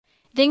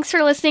Thanks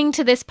for listening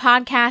to this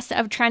podcast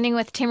of Trending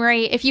with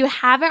Timmerie. If you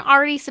haven't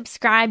already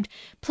subscribed,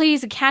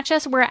 please catch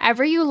us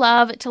wherever you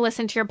love to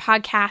listen to your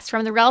podcast,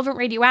 from the Relevant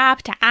Radio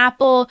app to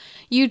Apple,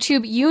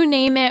 YouTube, you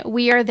name it,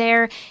 we are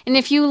there. And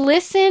if you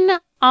listen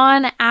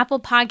on Apple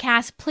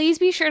Podcasts, please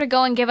be sure to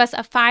go and give us a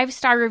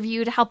 5-star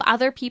review to help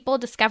other people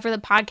discover the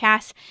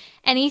podcast.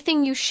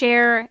 Anything you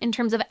share in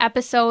terms of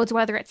episodes,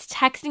 whether it's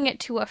texting it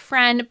to a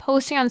friend,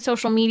 posting on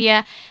social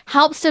media,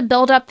 helps to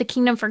build up the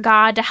kingdom for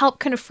God, to help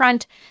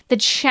confront the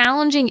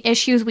challenging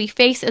issues we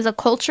face as a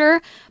culture,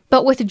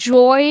 but with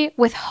joy,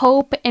 with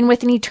hope, and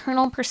with an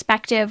eternal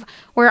perspective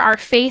where our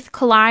faith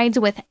collides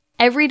with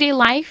everyday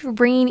life,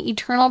 bringing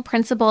eternal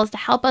principles to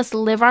help us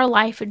live our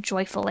life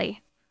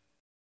joyfully.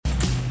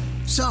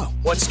 So,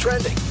 what's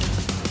trending?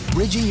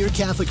 Bridging your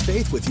Catholic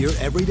faith with your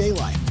everyday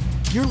life.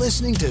 You're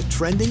listening to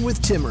Trending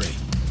with Timmerie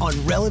on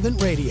Relevant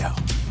Radio.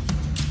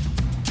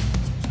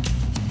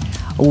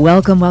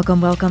 Welcome.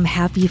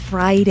 Happy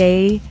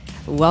Friday.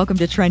 Welcome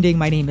to Trending.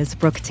 My name is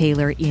Brooke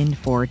Taylor, in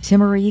for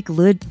Timmerie.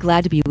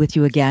 Glad to be with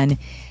you again.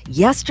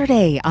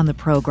 Yesterday on the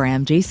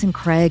program, Jason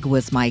Craig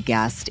was my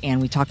guest,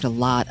 and we talked a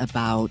lot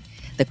about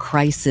the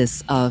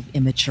crisis of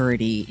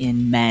immaturity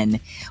in men.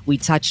 We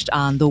touched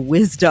on the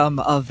wisdom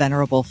of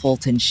Venerable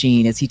Fulton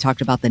Sheen as he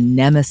talked about the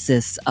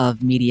nemesis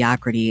of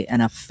mediocrity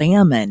and a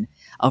famine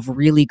of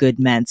really good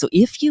men. So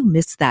if you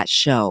missed that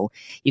show,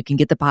 you can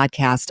get the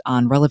podcast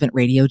on Relevant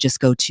Radio. Just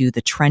go to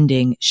the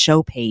Trending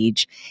show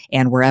page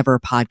and wherever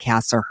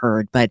podcasts are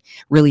heard. But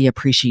really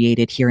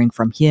appreciated hearing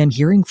from him,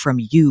 hearing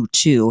from you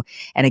too.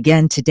 And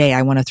again, today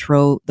I want to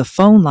throw the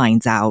phone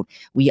lines out.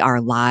 We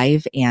are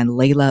live and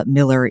Layla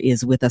Miller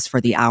is with us for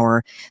the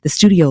hour. The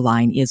studio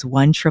line is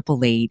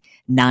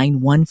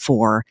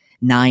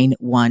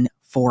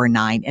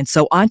 1-888-914-9149. And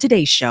so on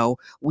today's show,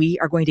 we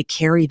are going to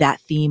carry that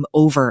theme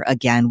over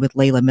again with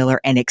Layla Miller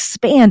and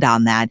expand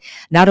on that,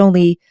 not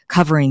only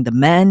covering the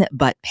men,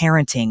 but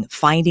parenting,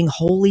 finding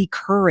holy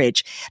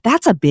courage.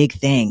 That's a big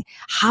thing.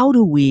 How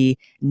do we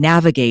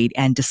navigate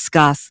and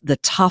discuss the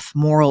tough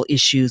moral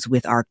issues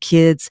with our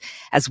kids,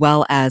 as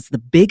well as the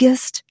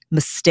biggest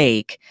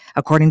mistake,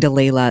 according to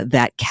Layla,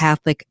 that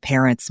Catholic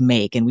parents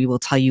make? And we will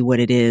tell you what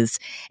it is.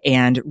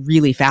 And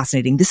really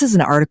fascinating. This is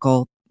an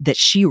article that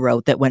she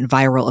wrote that went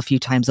viral a few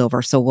times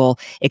over. So we'll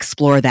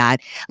explore that.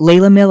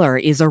 Layla Miller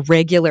is a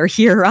regular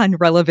here on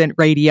Relevant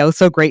Radio.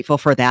 So grateful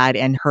for that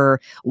and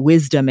her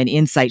wisdom and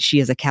insight. She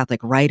is a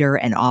Catholic writer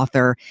and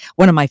author,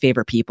 one of my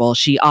favorite people.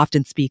 She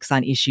often speaks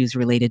on issues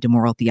related to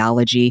moral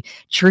theology,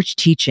 church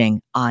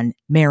teaching on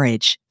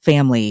marriage,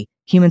 family,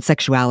 human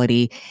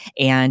sexuality,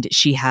 and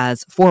she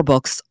has 4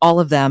 books. All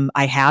of them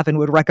I have and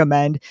would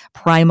recommend.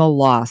 Primal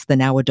Loss, The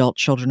Now Adult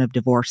Children of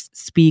Divorce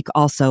Speak.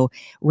 Also,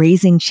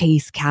 Raising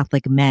Chaste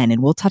Catholic Men,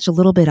 and we'll touch a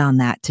little bit on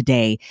that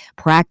today.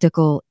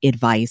 Practical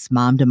advice,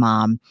 mom to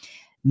mom,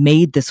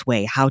 made this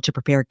way, how to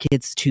prepare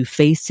kids to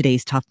face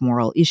today's tough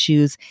moral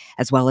issues,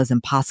 as well as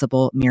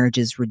Impossible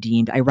Marriages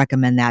Redeemed. I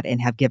recommend that and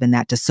have given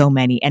that to so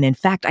many. And in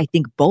fact, I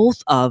think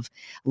both of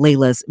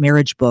Layla's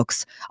marriage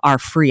books are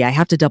free. I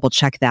have to double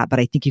check that, but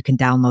I think you can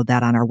download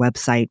that on our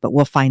website, but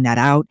we'll find that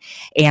out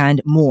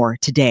and more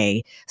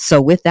today.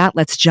 So with that,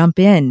 let's jump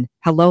in.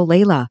 Hello,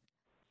 Layla.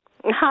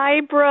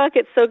 Hi, Brooke.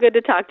 It's so good to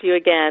talk to you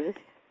again.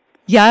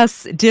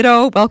 Yes,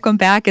 ditto. Welcome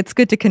back. It's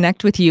good to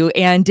connect with you.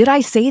 And did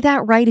I say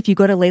that right? If you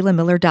go to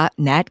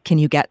laylamiller.net, can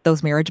you get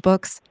those marriage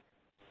books?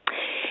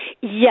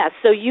 Yes,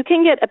 so you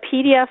can get a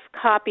PDF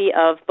copy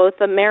of both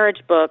the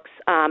marriage books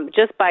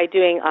just by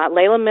doing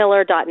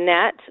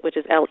laylamiller.net, which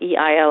is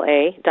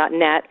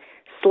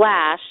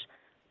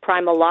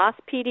LEILA.net/Primal Loss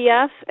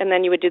PDF, and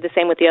then you would do the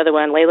same with the other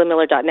one,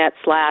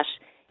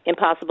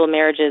 laylamiller.net/Impossible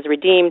Marriages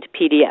Redeemed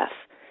PDF.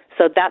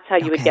 So that's how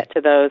you would get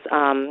to those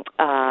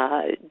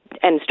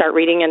and start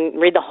reading and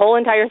read the whole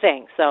entire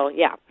thing. So,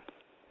 yeah.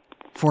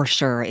 For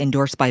sure.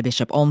 Endorsed by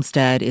Bishop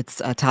Olmsted.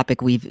 It's a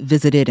topic we've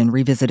visited and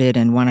revisited,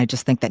 and one I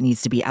just think that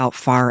needs to be out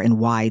far and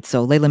wide.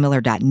 So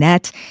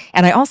laylamiller.net.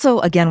 And I also,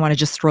 again, want to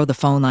just throw the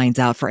phone lines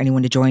out for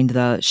anyone to join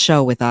the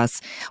show with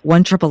us.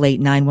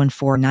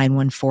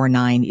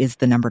 1-888-914-9149 is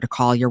the number to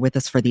call. You're with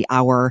us for the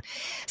hour.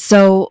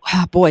 So,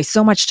 boy,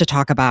 so much to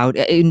talk about.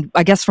 And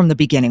I guess from the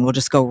beginning, we'll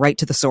just go right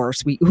to the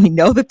source. We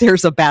know that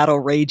there's a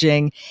battle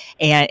raging,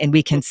 and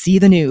we can see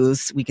the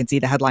news. We can see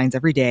the headlines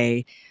every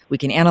day. We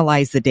can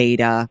analyze the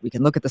data. We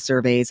can look at the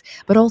surveys,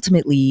 but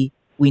ultimately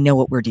we know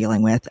what we're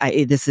dealing with.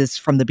 This is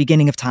from the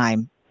beginning of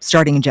time,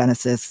 starting in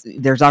Genesis.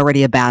 There's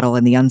already a battle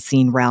in the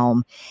unseen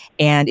realm,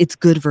 and it's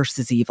good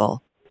versus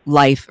evil,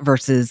 life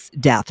versus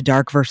death,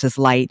 dark versus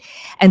light.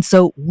 And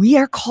so we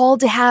are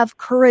called to have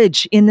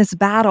courage in this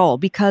battle,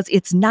 because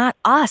it's not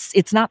us,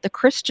 it's not the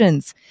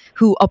Christians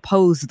who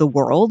oppose the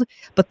world,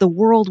 but the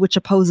world which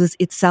opposes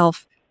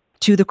itself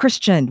to the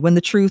Christian when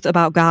the truth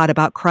about God,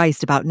 about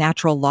Christ, about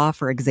natural law,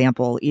 for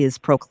example, is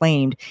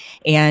proclaimed.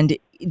 And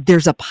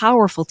there's a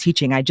powerful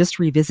teaching. I just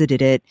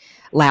revisited it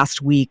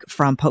last week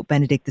from Pope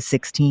Benedict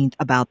XVI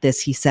about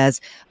this. He says,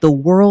 the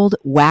world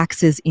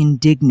waxes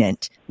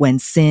indignant when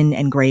sin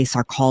and grace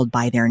are called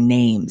by their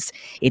names.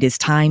 It is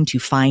time to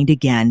find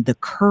again the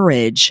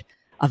courage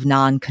of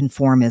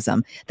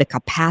nonconformism, the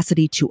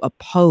capacity to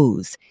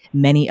oppose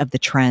many of the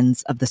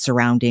trends of the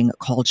surrounding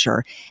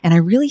culture. And I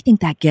really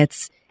think that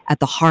gets at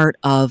the heart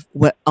of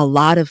what a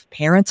lot of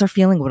parents are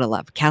feeling, what a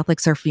lot of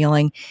Catholics are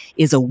feeling,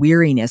 is a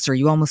weariness, or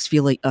you almost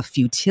feel like a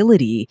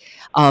futility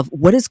of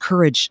what does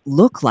courage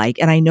look like?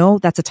 And I know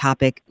that's a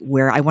topic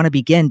where I want to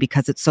begin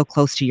because it's so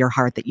close to your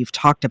heart that you've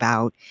talked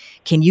about.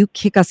 Can you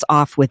kick us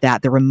off with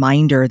that, the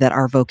reminder that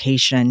our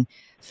vocation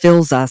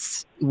fills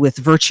us with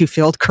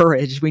virtue-filled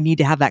courage? We need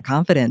to have that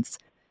confidence.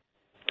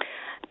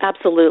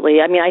 Absolutely.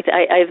 I mean,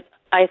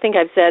 I think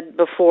I've said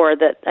before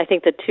that I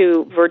think the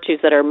two virtues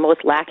that are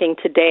most lacking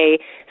today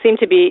seem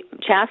to be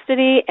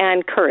chastity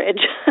and courage.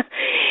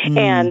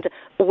 And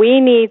we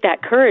need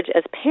that courage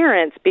as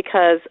parents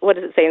because what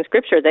does it say in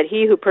Scripture? That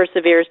he who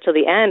perseveres till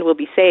the end will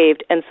be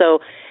saved. And so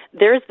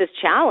there's this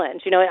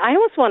challenge. You know, I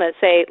almost want to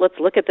say, let's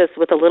look at this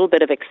with a little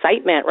bit of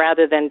excitement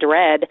rather than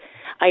dread.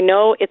 I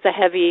know it's a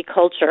heavy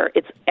culture.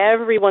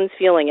 Everyone's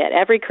feeling it.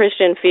 Every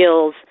Christian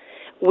feels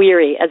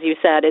weary, as you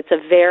said. It's a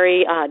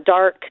very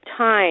dark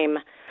time.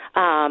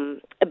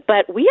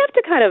 But we have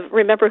to kind of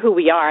remember who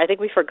we are. I think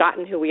we've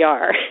forgotten who we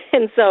are.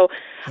 And so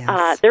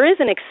there is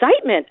an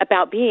excitement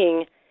about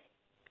being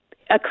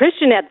a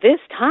Christian at this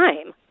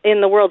time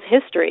in the world's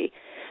history.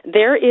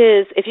 There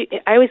is,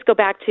 I always go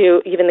back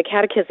to, even the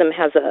Catechism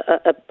has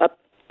a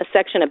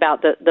section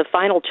about the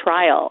final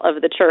trial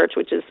of the church,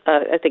 which is,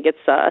 I think it's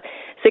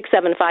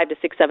 675 to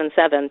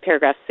 677,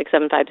 paragraph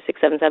 675 to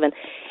 677.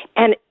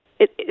 And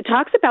it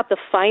talks about the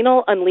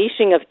final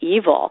unleashing of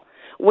evil,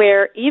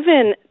 where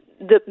even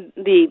the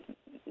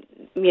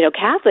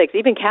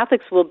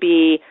Catholics will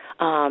be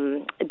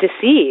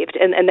deceived,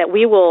 and that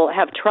we will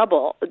have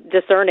trouble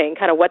discerning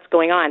kind of what's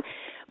going on.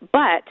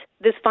 But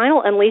this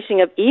final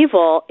unleashing of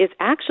evil is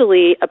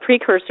actually a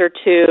precursor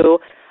to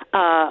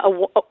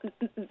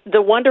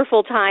the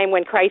wonderful time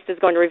when Christ is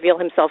going to reveal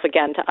himself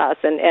again to us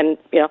and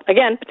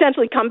again,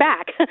 potentially come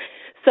back.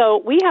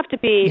 So we have to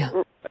be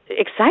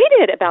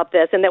excited about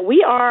this, and that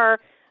we are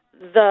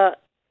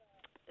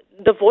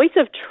the voice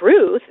of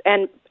truth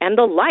and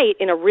the light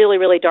in a really,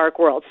 really dark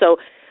world. So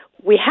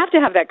we have to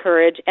have that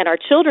courage, and our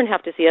children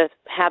have to see us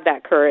have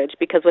that courage,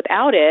 because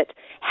without it,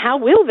 how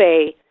will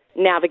they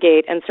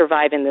navigate and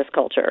survive in this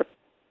culture?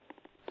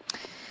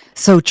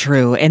 So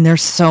true. And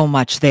there's so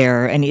much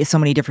there and so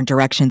many different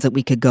directions that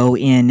we could go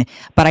in.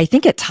 But I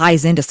think it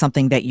ties into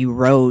something that you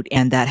wrote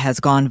and that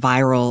has gone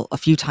viral a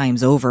few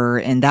times over.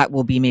 And that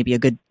will be maybe a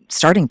good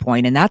starting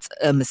point. And that's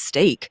a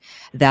mistake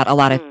that a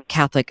lot of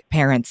Catholic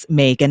parents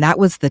make. And that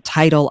was the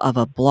title of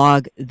a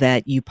blog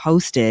that you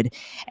posted.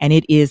 And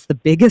it is the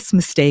biggest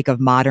mistake of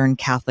modern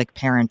Catholic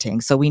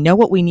parenting. So we know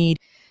what we need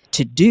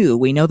to do.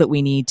 We know that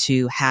we need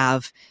to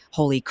have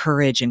holy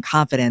courage and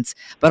confidence,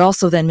 but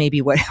also then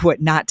maybe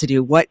what not to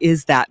do. What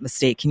is that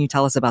mistake? Can you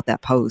tell us about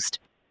that post?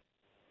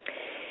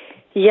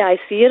 Yeah, I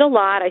see it a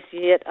lot. I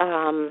see it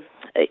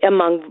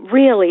among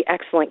really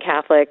excellent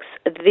Catholics.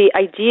 The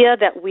idea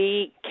that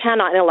we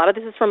cannot, and a lot of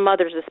this is from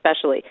mothers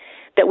especially,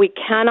 that we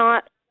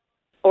cannot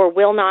or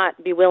will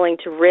not be willing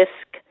to risk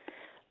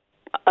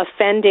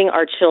offending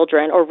our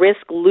children or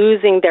risk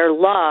losing their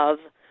love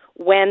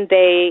when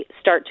they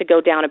start to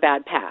go down a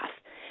bad path.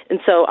 And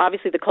so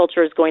obviously the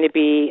culture is going to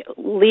be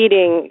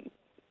leading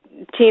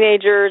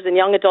teenagers and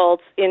young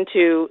adults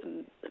into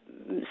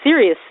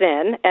serious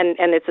sin, and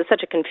it's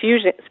such a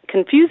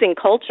confusing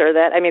culture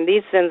that, I mean,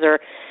 these sins are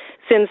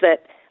sins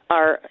that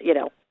are,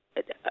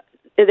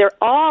 they're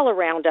all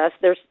around us.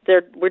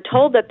 We're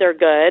told that they're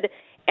good,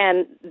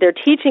 and they're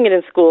teaching it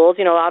in schools,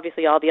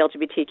 obviously all the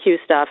LGBTQ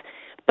stuff,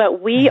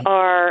 but we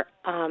are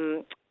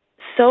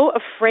so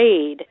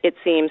afraid, it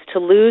seems, to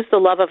lose the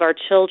love of our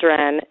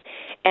children,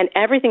 and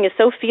everything is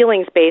so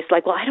feelings-based,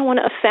 like, well, I don't want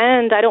to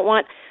offend, I don't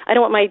want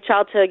my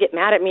child to get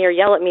mad at me or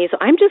yell at me, so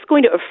I'm just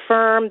going to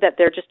affirm that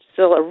they're just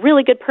still a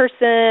really good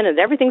person and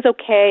everything's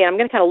okay, and I'm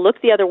going to kind of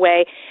look the other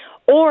way,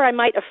 or I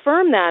might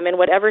affirm them in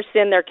whatever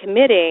sin they're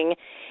committing,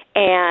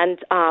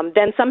 and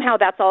then somehow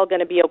that's all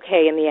going to be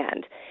okay in the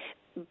end.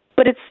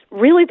 But it's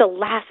really the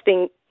last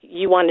thing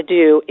you want to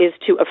do is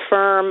to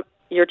affirm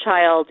your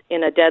child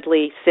in a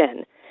deadly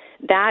sin.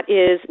 That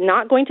is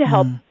not going to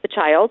help the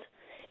child.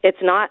 It's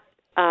not,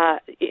 going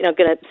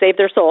to save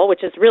their soul,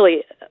 which is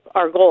really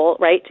our goal,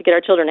 right, to get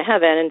our children to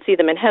heaven and see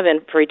them in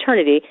heaven for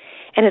eternity.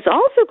 And it's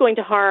also going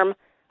to harm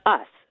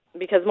us,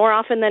 because more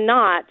often than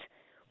not,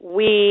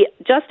 we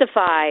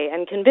justify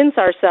and convince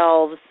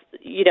ourselves,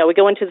 we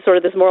go into sort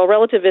of this moral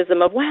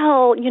relativism of,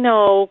 well,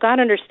 God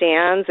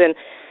understands, and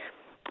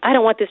I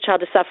don't want this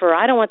child to suffer.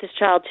 I don't want to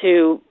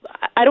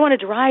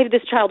drive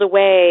this child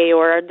away,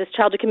 or this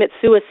child to commit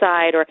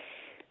suicide,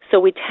 so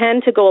we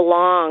tend to go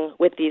along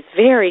with these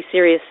very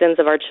serious sins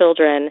of our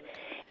children,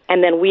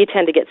 and then we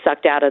tend to get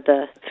sucked out of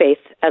the faith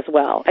as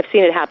well. I've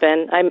seen it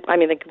happen. I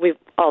mean, we've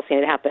all seen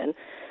it happen.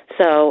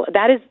 So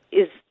that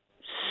is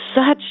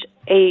such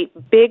a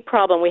big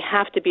problem. We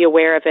have to be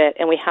aware of it,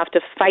 and we have to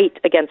fight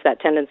against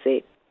that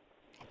tendency.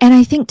 And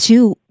I think,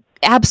 too,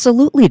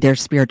 Absolutely, there's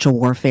spiritual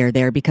warfare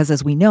there because,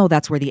 as we know,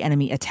 that's where the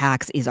enemy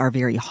attacks is our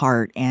very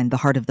heart and the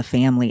heart of the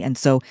family. And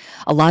so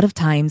a lot of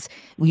times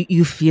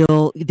you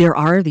feel there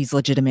are these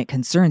legitimate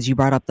concerns. You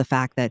brought up the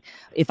fact that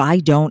if I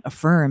don't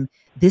affirm,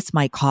 this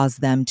might cause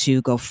them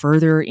to go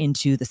further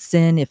into the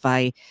sin if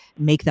I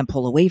make them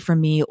pull away from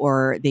me,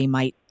 or they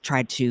might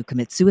try to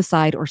commit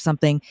suicide or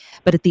something.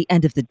 But at the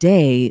end of the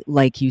day,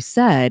 like you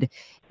said,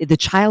 the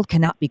child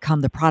cannot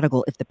become the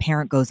prodigal if the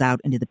parent goes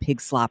out into the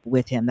pig slop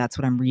with him. That's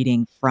what I'm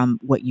reading from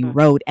what you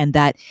wrote. And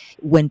that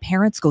when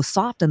parents go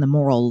soft on the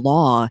moral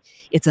law,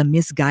 it's a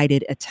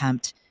misguided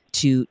attempt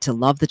to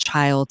love the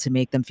child, to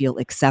make them feel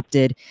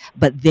accepted,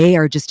 but they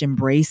are just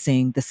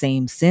embracing the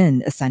same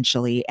sin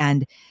essentially.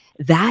 And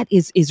that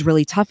is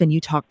really tough. And you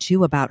talk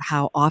too about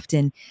how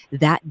often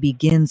that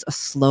begins a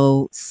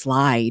slow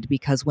slide,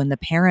 because when the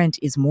parent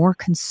is more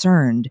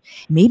concerned,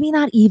 maybe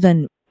not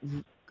even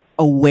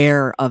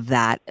aware of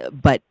that,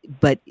 but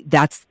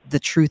that's the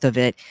truth of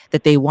it,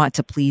 that they want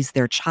to please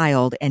their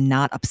child and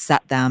not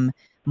upset them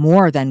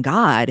more than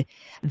God,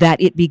 that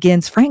it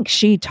begins. Frank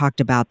Sheed talked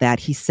about that.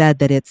 He said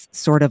that it's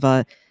sort of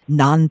a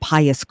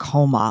non-pious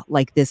coma,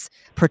 like this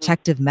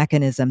protective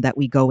mechanism that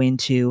we go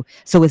into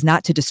so as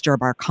not to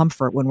disturb our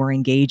comfort when we're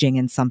engaging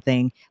in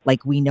something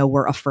like we know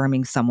we're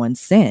affirming someone's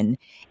sin,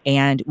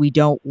 and we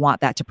don't want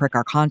that to prick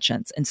our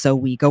conscience. And so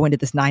we go into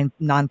this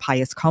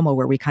non-pious coma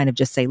where we kind of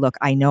just say, look,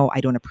 I know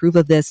I don't approve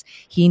of this.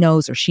 He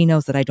knows or she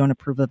knows that I don't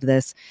approve of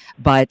this,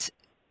 but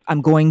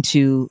I'm going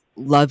to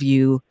love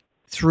you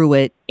through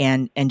it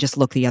and just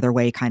look the other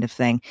way, kind of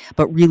thing.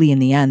 But really, in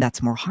the end,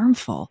 that's more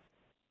harmful.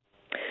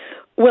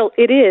 Well,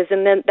 it is,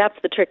 and then that's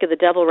the trick of the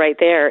devil right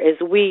there, is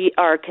we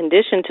are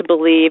conditioned to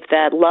believe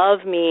that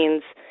love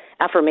means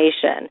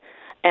affirmation,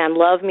 and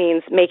love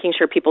means making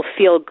sure people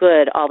feel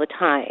good all the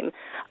time.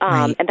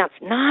 Right. And that's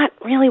not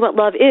really what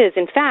love is.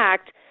 In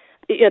fact,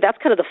 that's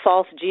kind of the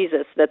false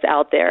Jesus that's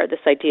out there, this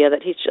idea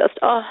that he's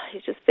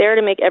just there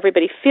to make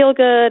everybody feel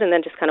good and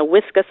then just kind of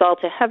whisk us all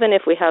to heaven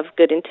if we have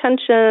good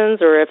intentions,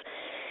 or if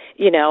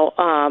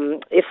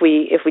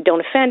we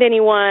don't offend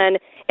anyone.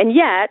 And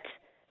yet,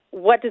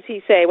 what does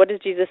he say? What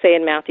does Jesus say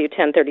in Matthew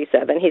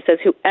 10:37? He says,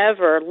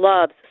 whoever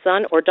loves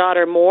son or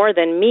daughter more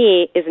than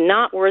me is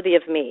not worthy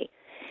of me.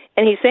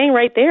 And he's saying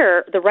right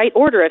there the right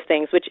order of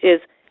things, which is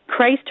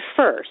Christ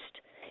first.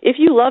 If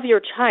you love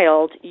your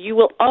child, you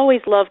will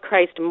always love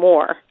Christ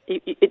more.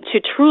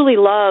 To truly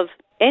love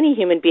any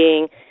human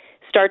being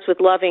starts with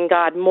loving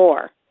God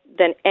more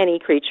than any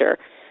creature.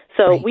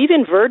 So Right. We've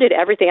inverted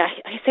everything.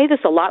 I say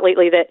this a lot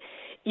lately, that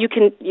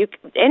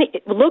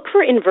look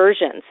for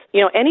inversions.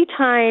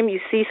 Anytime you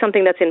see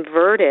something that's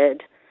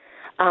inverted,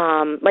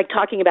 like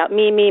talking about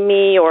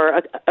me,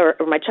 or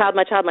my child,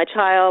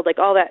 like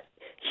all that.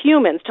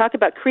 Humans talk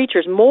about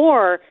creatures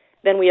more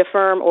than we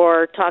affirm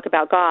or talk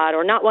about God,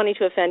 or not wanting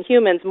to offend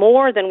humans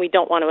more than we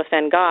don't want to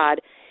offend God.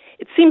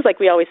 It seems like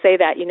we always say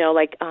that, in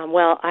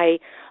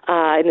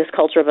this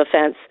culture of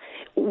offense,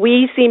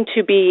 we seem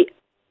to be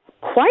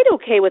quite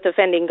okay with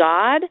offending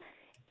God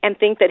and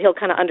think that he'll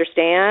kind of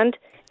understand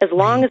as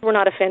long as we're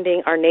not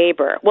offending our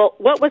neighbor. Well,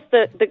 what was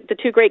the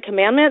two great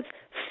commandments?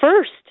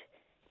 First,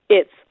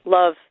 it's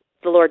love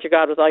the Lord your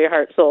God with all your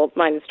heart, soul,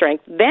 mind, and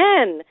strength.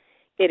 Then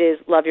it is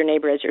love your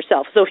neighbor as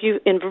yourself. So if you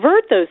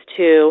invert those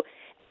two,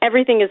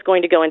 everything is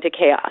going to go into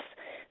chaos.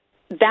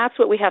 That's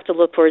what we have to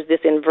look for, is this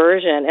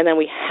inversion, and then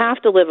we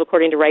have to live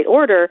according to right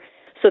order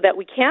so that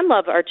we can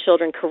love our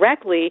children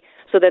correctly,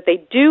 so that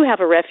they do have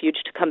a refuge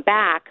to come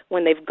back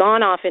when they've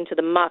gone off into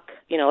the muck.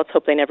 Let's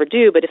hope they never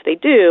do, but if they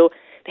do,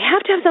 they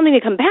have to have something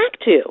to come back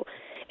to.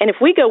 And if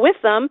we go with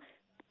them,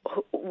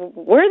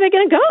 where are they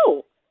going to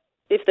go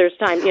if there's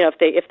time,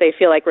 if they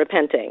feel like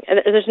repenting? And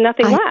there's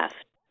nothing left.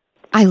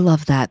 I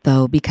love that,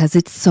 though, because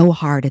it's so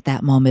hard at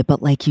that moment.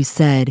 But like you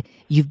said,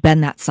 you've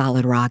been that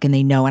solid rock and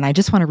they know. And I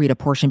just want to read a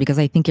portion because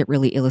I think it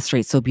really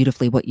illustrates so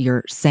beautifully what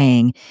you're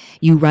saying.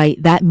 You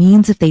write, that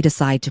means if they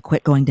decide to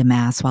quit going to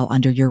Mass while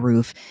under your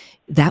roof,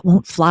 that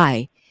won't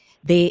fly.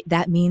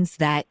 That means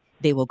that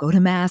they will go to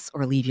Mass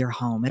or leave your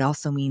home. It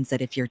also means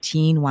that if your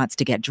teen wants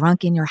to get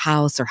drunk in your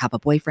house or have a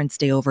boyfriend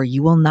stay over,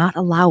 you will not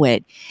allow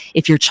it.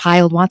 If your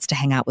child wants to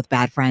hang out with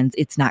bad friends,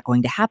 it's not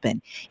going to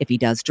happen. If he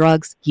does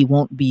drugs, he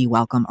won't be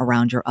welcome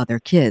around your other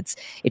kids.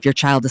 If your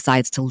child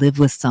decides to live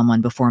with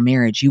someone before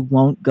marriage, you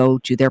won't go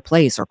to their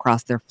place or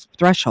cross their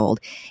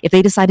threshold. If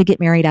they decide to get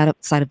married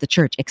outside of the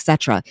church,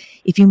 etc.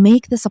 If you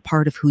make this a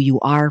part of who you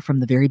are from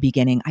the very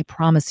beginning, I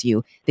promise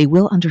you, they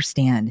will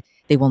understand.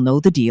 They will know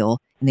the deal,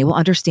 and they will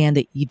understand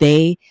that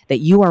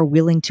you are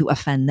willing to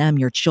offend them,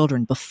 your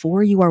children,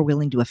 before you are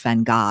willing to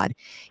offend God.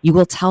 You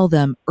will tell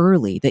them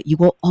early that you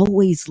will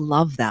always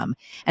love them,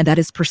 and that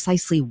is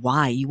precisely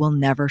why you will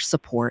never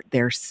support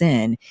their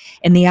sin.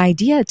 And the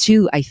idea,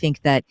 too, I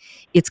think that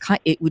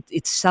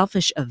it's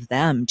selfish of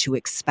them to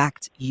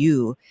expect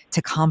you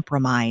to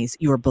compromise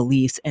your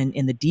beliefs and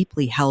in the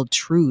deeply held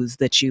truths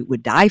that you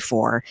would die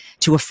for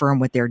to affirm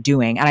what they're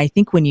doing. And I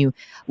think when you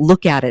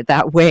look at it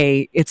that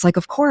way, it's like,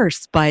 of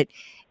course, but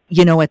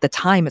at the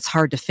time, it's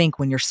hard to think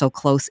when you're so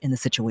close in the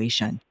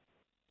situation.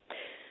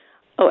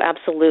 Oh,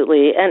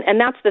 absolutely. And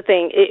that's the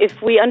thing.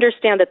 If we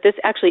understand that this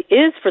actually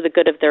is for the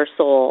good of their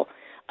soul,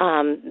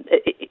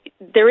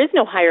 there is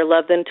no higher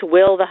love than to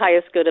will the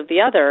highest good of the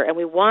other, and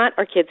we want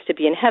our kids to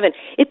be in heaven.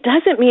 It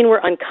doesn't mean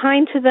we're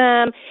unkind to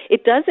them.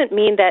 It doesn't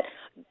mean that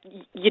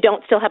you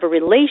don't still have a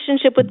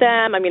relationship with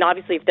them. I mean,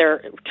 obviously, if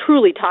they're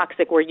truly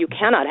toxic where you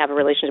cannot have a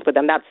relationship with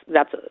them, that's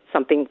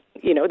something,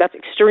 that's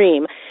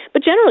extreme.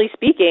 But generally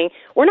speaking,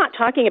 we're not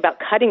talking about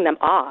cutting them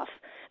off.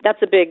 That's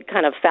a big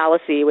kind of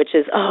fallacy, which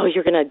is,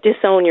 you're going to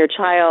disown your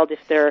child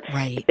if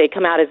they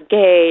come out as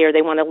gay, or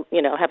they want to,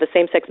 have a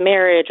same-sex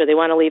marriage, or they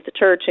want to leave the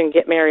church and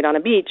get married on a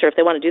beach, or if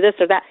they want to do this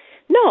or that.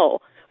 No,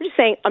 we're just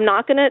saying, I'm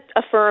not going to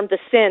affirm the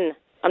sin.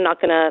 I'm not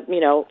going to,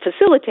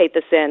 facilitate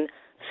the sin.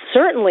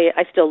 Certainly,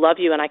 I still love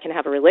you and I can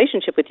have a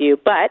relationship with you,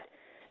 but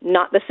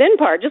not the sin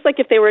part. Just like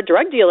if they were a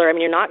drug dealer, I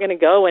mean, you're not going to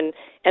go and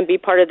be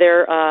part of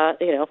their,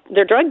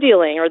 their drug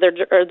dealing or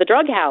the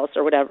drug house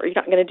or whatever. You're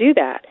not going to do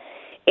that.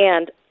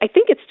 And I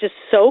think it's just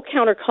so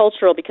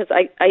countercultural because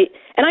I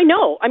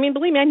know, I mean,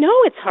 believe me, I know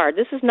it's hard.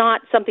 This is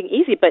not something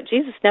easy, but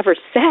Jesus never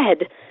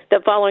said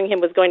that following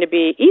him was going to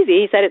be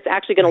easy. He said it's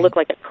actually going to look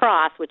like a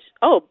cross, which,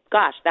 oh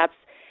gosh, that's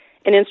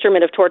an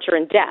instrument of torture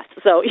and death.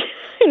 So,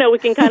 we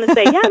can kind of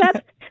say, yeah,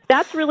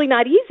 that's really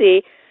not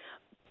easy.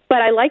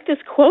 But I like this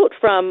quote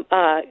from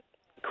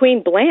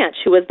Queen Blanche,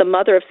 who was the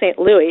mother of St.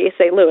 Louis,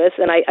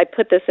 and I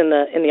put this in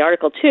the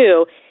article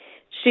too.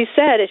 She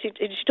said, she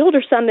told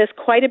her son this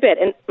quite a bit,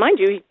 and mind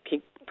you, he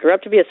grew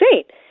up to be a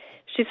saint.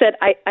 She said,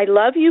 I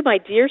love you, my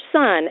dear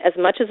son, as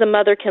much as a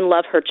mother can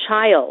love her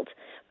child.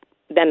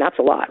 Then that's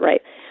a lot,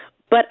 right?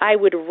 But I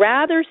would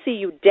rather see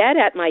you dead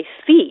at my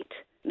feet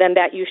than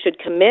that you should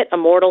commit a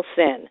mortal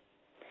sin.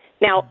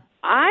 Now,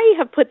 I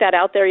have put that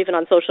out there even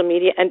on social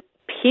media, and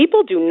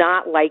people do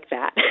not like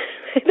that.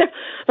 They're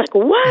like,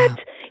 what?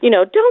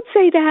 Don't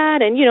say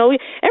that. And,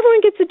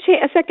 everyone gets a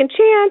second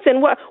chance.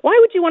 And why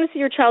would you want to see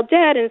your child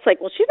dead? And it's like,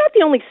 well, she's not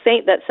the only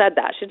saint that said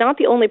that. She's not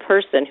the only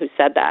person who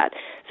said that.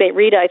 St.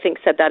 Rita, I think,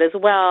 said that as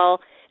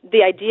well.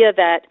 The idea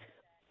that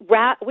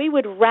we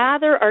would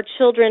rather our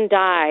children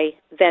die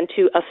than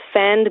to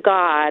offend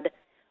God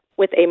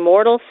with a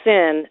mortal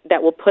sin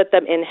that will put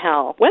them in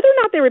hell. Whether or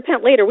not they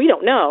repent later, we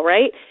don't know,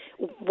 right?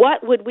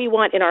 What would we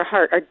want in our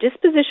heart? Our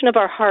disposition of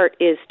our heart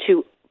is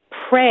to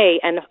pray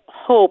and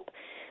hope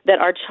that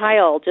our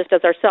child, just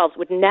as ourselves,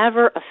 would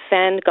never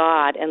offend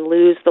God and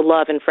lose the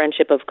love and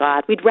friendship of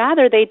God. We'd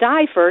rather they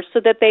die first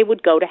so that they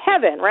would go to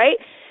heaven, right?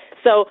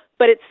 So,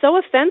 but it's so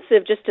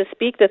offensive just to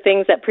speak the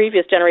things that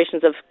previous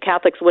generations of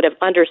Catholics would have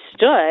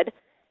understood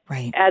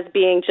as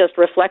being just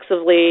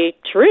reflexively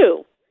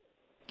true.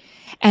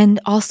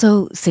 And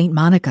also St.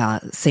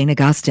 Monica, St.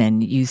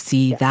 Augustine, you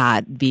see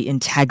that the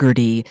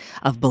integrity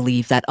of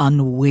belief, that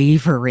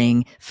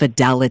unwavering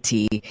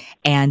fidelity,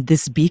 and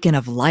this beacon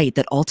of light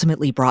that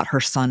ultimately brought her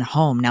son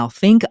home. Now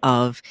think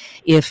of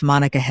if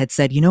Monica had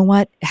said, you know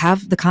what,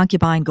 have the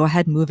concubine, go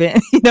ahead and move in.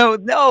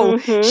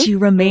 She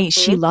remained,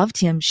 she loved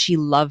him,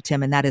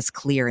 and that is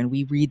clear. And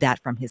we read that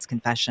from his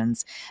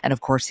confessions. And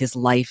of course, his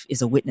life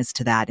is a witness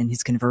to that in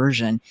his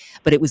conversion.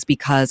 But it was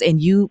because, and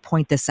you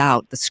point this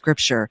out, the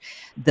scripture,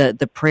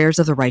 the prayers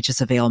of the righteous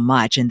avail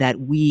much, and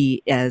that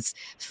we as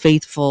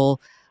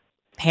faithful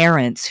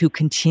parents who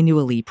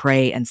continually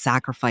pray and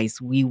sacrifice,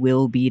 we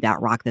will be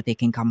that rock that they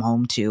can come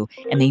home to,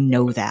 and they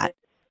know that.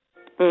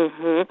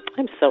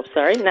 I'm so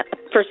sorry.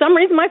 For some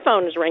reason, my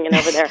phone is ringing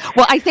over there.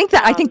 Well, I think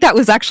that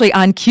was actually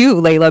on cue,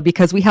 Layla,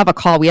 because we have a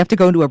call. We have to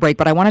go into a break,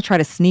 but I want to try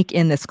to sneak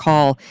in this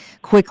call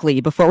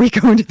quickly before we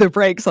go into the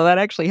break. So that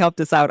actually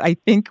helped us out. I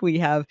think we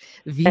have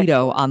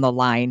Vito on the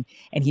line,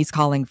 and he's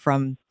calling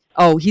from.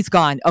 Oh, he's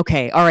gone.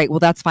 Okay. All right. Well,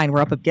 that's fine. We're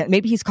up again.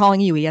 Maybe he's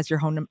calling you. He has your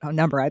home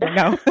number. I don't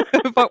know.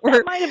 But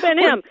that might have been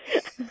him.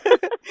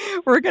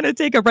 We're going to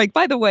take a break.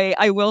 By the way,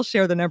 I will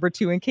share the number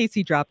too in case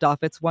he dropped off.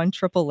 It's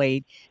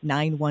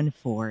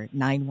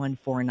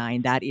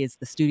 1-888-914-9149. That is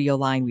the studio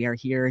line. We are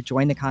here.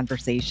 Join the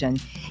conversation.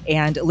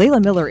 And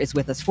Layla Miller is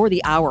with us for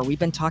the hour. We've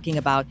been talking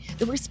about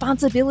the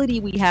responsibility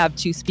we have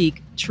to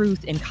speak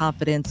truth in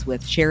confidence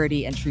with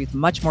charity and truth.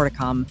 Much more to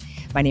come.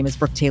 My name is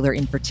Brooke Taylor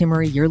in for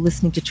Timmery. You're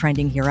listening to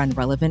Trending here on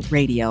Relevant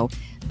Radio.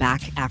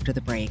 Back after the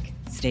break.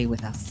 Stay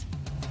with us.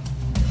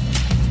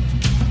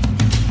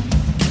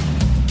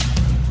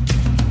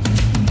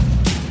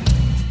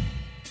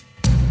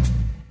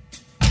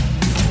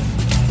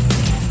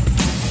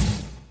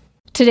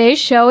 Today's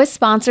show is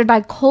sponsored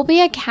by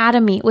Kolbe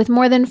Academy. With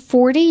more than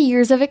 40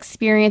 years of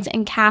experience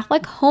in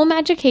Catholic home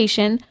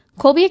education,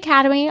 Kolbe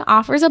Academy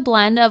offers a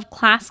blend of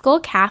classical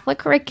Catholic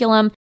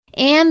curriculum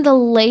and the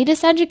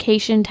latest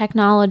education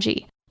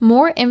technology.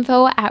 More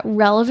info at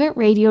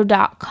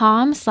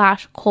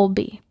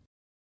relevantradio.com/Kolbe.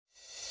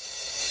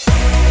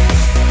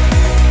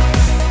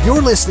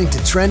 You're listening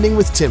to Trending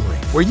with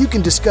Timmery, where you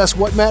can discuss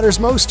what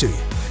matters most to you.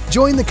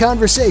 Join the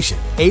conversation.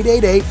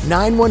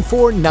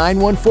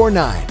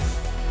 888-914-9149.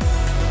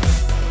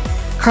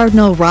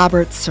 Cardinal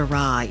Robert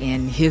Sarah,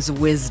 in his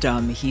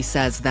wisdom, he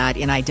says that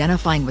in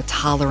identifying with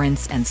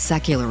tolerance and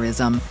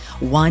secularism,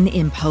 one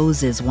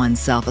imposes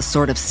oneself a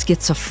sort of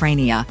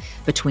schizophrenia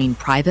between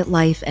private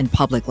life and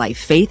public life.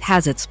 Faith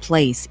has its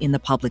place in the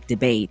public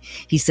debate.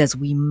 He says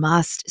we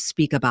must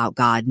speak about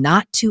God,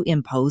 not to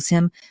impose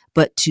him,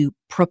 but to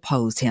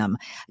propose him.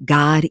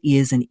 God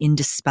is an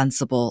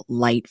indispensable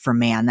light for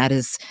man. That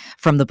is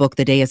from the book,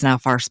 The Day Is Now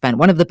Far Spent.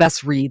 One of the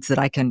best reads that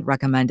I can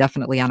recommend,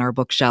 definitely on our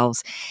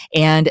bookshelves,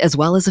 and as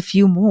well as a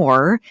few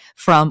more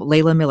from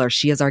Layla Miller.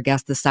 She is our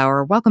guest this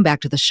hour. Welcome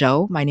back to the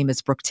show. My name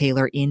is Brooke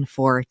Taylor, in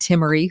for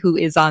Timmerie, who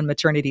is on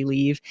maternity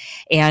leave.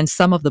 And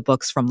some of the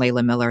books from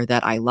Layla Miller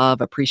that I love,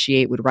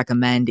 appreciate, would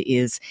recommend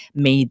is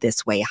Made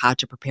This Way: How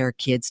to Prepare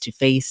Kids to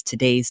Face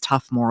Today's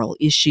Tough Moral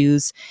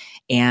Issues,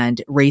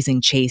 and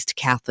Raising Chaste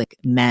Catholic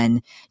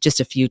Men, just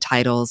a few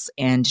titles.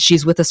 And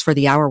she's with us for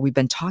the hour. We've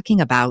been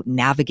talking about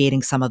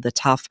navigating some of the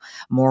tough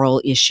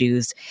moral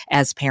issues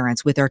as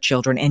parents with our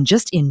children, and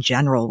just in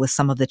general with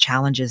some of the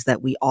challenges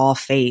that we all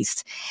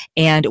face.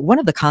 And one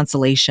of the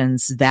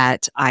consolations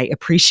that I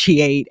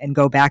appreciate and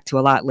go back to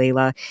a lot,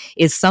 Layla,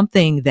 is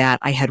something that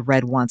I had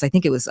read once. I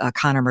think it was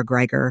Conor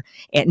McGregor.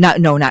 Not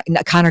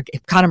Conor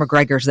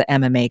McGregor's the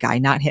MMA guy,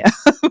 not him.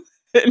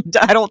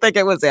 I don't think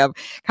it was him.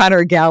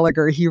 Conor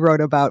Gallagher, he wrote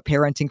about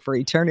parenting for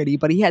eternity,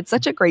 but he had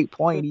such a great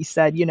point. He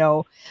said,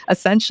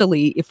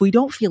 essentially, if we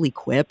don't feel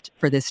equipped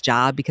for this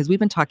job, because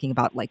we've been talking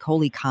about like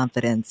holy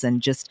confidence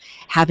and just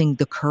having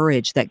the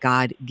courage that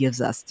God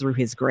gives us through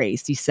his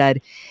grace. He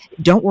said,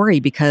 don't worry,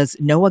 because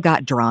Noah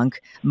got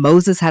drunk.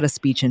 Moses had a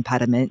speech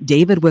impediment.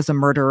 David was a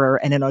murderer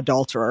and an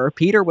adulterer.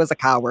 Peter was a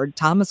coward.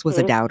 Thomas was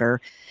a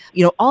doubter.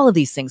 All of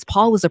these things.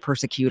 Paul was a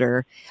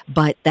persecutor,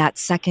 but that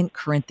 2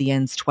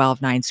 Corinthians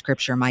 12:9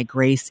 scripture, my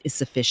grace is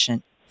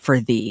sufficient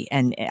for thee,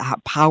 and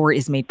power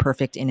is made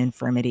perfect in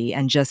infirmity,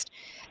 and just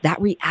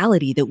that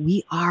reality that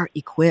we are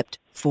equipped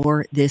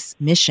for this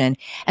mission,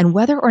 and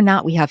whether or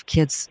not we have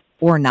kids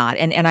or not.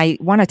 And I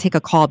want to take a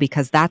call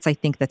because that's, I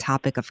think, the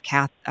topic of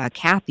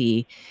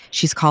Kathy.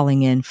 She's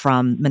calling in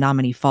from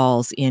Menominee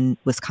Falls in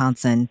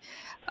Wisconsin.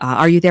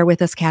 Are you there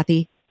with us,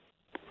 Kathy?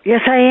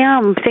 Yes, I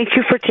am. Thank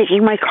you for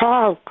taking my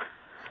call.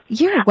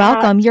 You're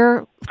welcome.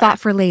 Your thought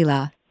for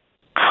Layla.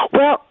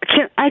 Well,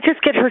 can I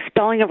just get her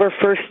spelling of her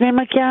first name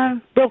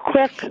again real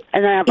quick?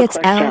 And I have a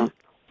question.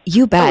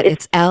 You bet.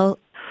 It's Leila.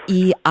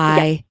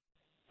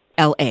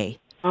 Oh,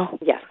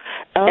 yes.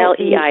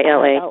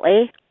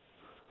 Leila.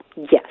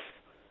 Yes.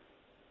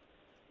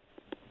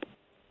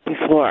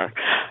 Before,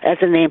 as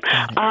a name.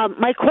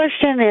 My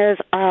question is,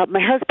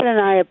 my husband and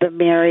I have been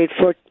married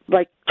for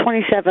like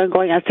 27,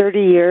 going on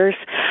 30 years.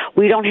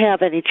 We don't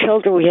have any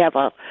children. We have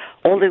a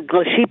old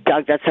English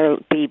sheepdog. That's our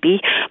baby.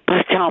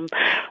 But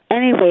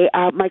anyway,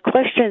 my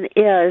question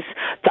is,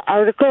 the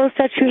articles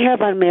that you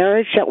have on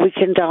marriage that we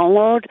can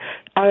download,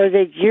 are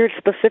they geared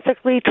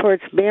specifically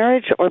towards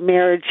marriage or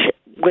marriage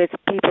with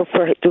people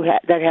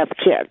that have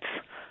kids?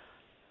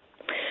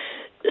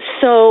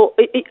 So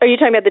are you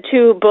talking about the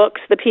two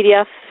books, the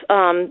PDF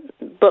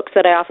books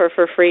that I offer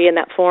for free in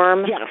that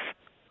form? Yes.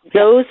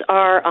 Those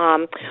are,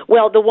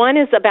 the one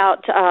is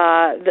about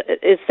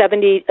is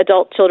 70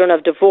 adult children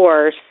of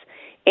divorce,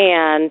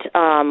 and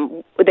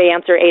they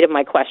answer 8 of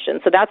my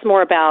questions. So that's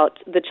more about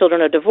the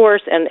children of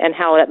divorce and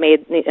how it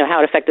made,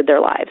 how it affected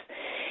their lives.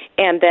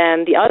 And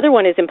then the other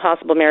one is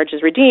Impossible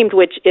Marriages Redeemed,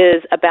 which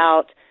is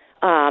about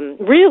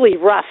really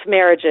rough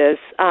marriages.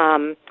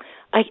 I'm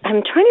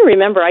trying to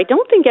remember. I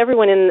don't think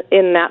everyone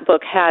in that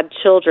book had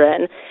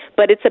children,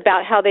 but it's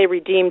about how they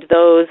redeemed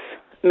those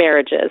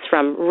marriages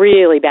from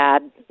really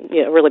bad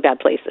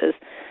places.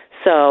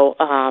 So,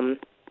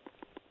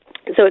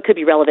 so it could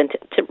be relevant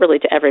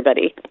to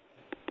everybody.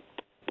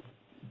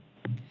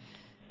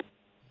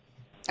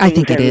 I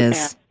think it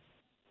is.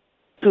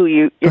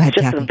 It's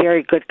just a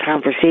very good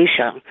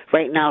conversation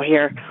right now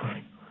here.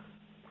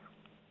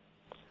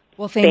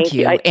 Well, thank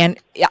you. And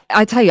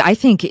I tell you, I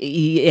think,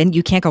 and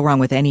you can't go wrong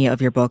with any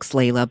of your books,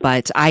 Layla,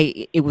 but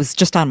it was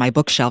just on my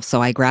bookshelf,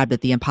 so I grabbed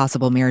it, The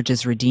Impossible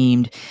Marriages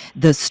Redeemed.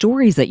 The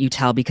stories that you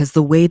tell, because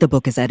the way the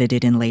book is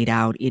edited and laid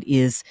out, it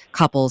is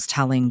couples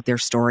telling their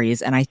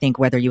stories. And I think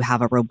whether you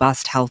have a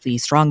robust, healthy,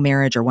 strong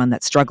marriage or one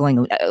that's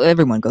struggling,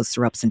 everyone goes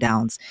through ups and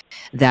downs,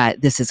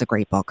 that this is a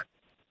great book.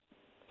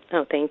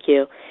 Oh, thank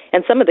you.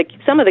 And some of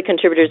the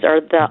contributors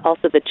are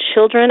also the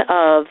children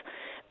of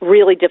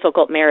really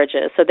difficult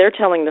marriages. So they're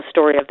telling the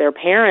story of their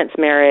parents'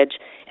 marriage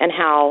and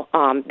how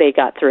they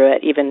got through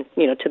it, even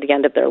to the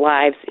end of their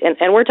lives.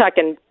 And we're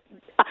talking,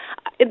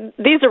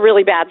 these are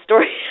really bad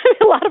stories.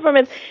 A lot of them,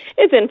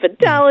 it's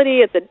infidelity,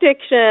 it's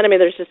addiction. I mean,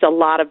 there's just a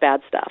lot of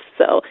bad stuff.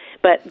 So,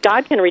 but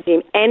God can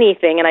redeem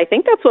anything, and I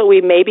think that's what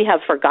we maybe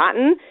have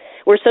forgotten.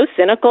 We're so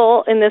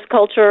cynical in this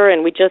culture,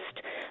 and we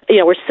just,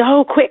 we're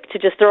so quick to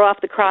just throw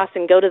off the cross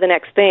and go to the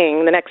next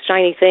thing, the next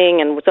shiny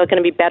thing, and it's all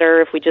going to be better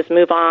if we just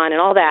move on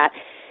and all that.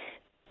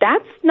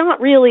 That's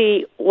not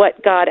really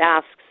what God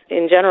asks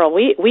in general.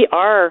 We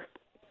are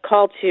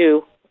called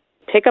to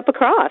pick up a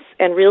cross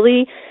and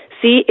really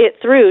see it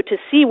through, to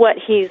see what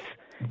He's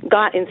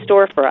got in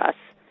store for us.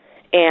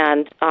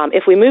 And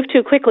if we move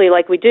too quickly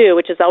like we do,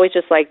 which is always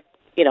just like,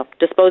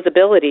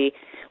 disposability,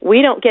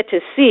 we don't get to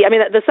see. I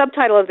mean, the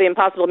subtitle of The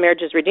Impossible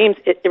Marriages Redeemed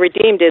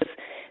is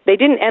they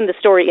didn't end the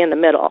story in the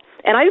middle.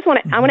 And I just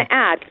want to I want to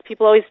add, because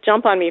people always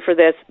jump on me for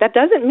this, that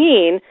doesn't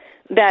mean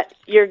that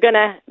you're going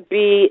to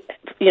be,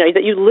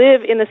 that you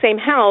live in the same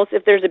house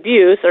if there's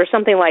abuse or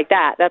something like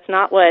that. That's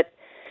not what,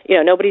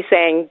 nobody's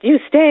saying, you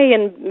stay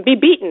and be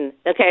beaten.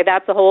 Okay,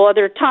 that's a whole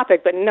other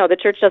topic, but no, the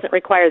church doesn't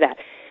require that.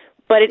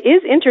 But it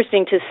is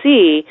interesting to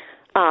see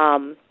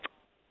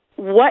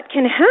what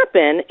can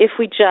happen if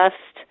we just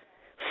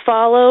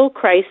follow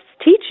Christ's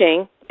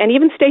teaching and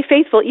even stay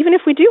faithful, even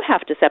if we do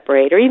have to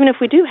separate, or even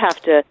if we do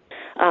have to,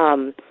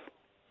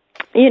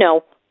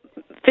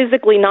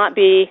 physically not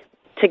be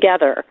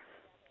together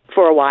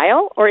for a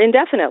while or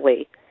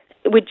indefinitely.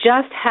 We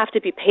just have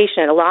to be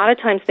patient. A lot of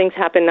times things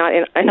happen not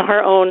in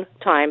our own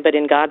time, but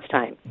in God's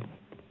time.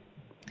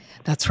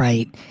 That's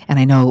right. And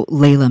I know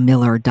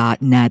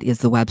LaylaMiller.net is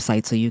the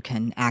website, so you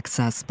can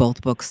access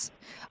both books.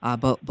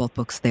 Both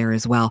books there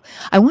as well.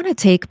 I want to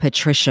take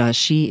Patricia.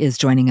 She is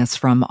joining us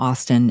from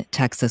Austin,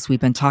 Texas. We've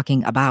been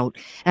talking about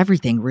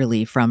everything,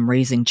 really, from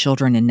raising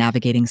children and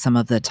navigating some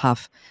of the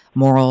tough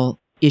moral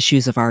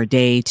issues of our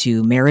day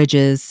to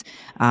marriages,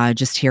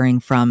 just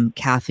hearing from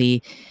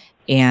Kathy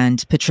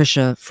and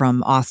Patricia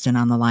from Austin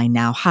on the line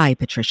now. Hi,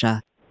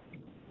 Patricia.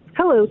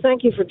 Hello.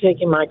 Thank you for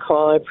taking my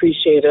call. I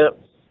appreciate it.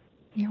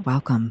 You're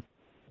welcome.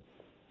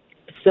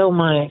 So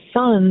my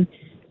son,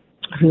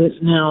 who is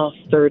now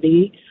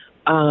 30,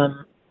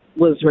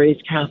 was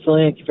raised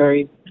Catholic,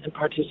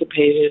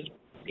 participated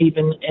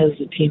even as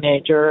a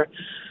teenager,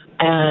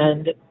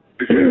 and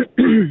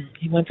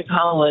he went to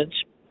college,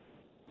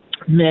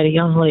 met a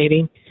young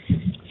lady,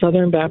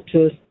 Southern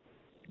Baptist,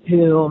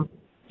 who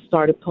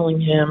started pulling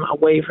him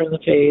away from the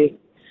faith,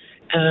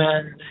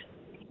 and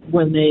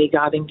when they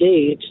got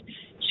engaged,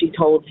 she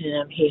told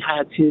him he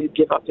had to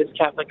give up his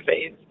Catholic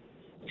faith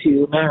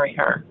to marry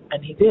her,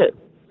 and he did.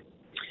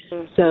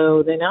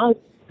 So they now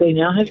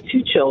have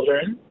 2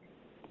 children.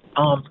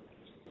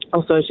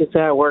 Also, I should say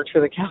I worked for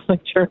the Catholic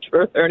Church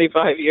for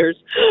 35 years.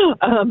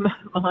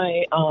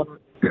 They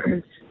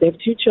have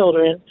 2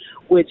 children,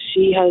 which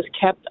she has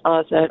kept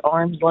us at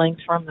arm's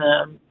length from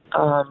them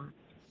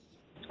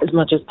as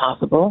much as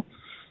possible.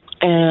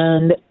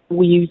 And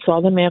we saw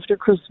them after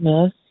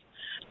Christmas,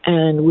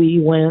 and we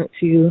went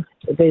to,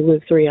 they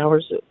live 4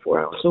 hours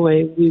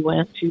away. We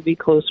went to be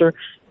closer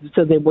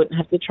so they wouldn't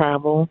have to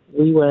travel.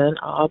 We went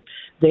up.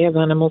 They have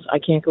animals. I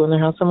can't go in their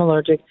house. I'm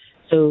allergic.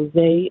 So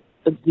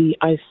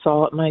I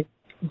saw my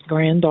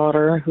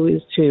granddaughter, who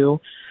is 2,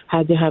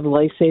 had to have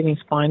life-saving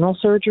spinal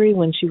surgery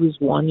when she was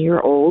 1 year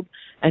old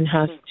and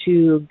has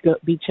to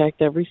be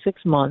checked every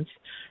 6 months.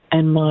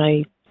 And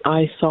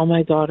I saw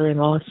my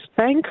daughter-in-law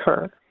spank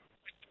her.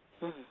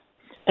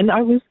 And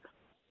I was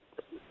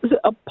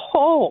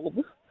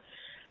appalled.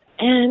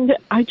 And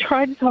I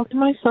tried to talk to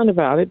my son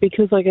about it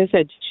because, like I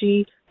said,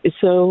 she is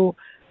so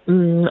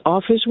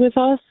offish with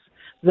us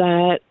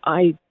that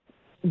I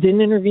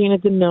didn't intervene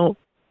at the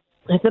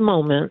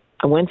moment.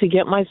 I went to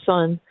get my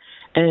son,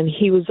 and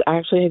he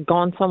had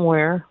gone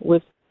somewhere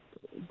with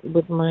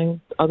my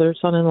other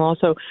son-in-law.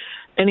 So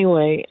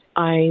anyway,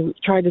 I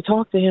tried to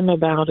talk to him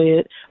about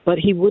it, but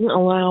he wouldn't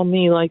allow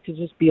me to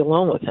just be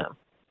alone with him.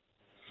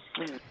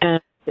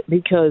 And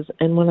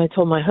when I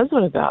told my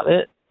husband about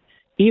it,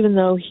 even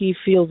though he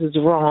feels it's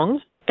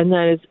wrong, and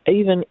that it's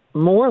even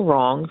more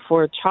wrong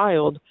for a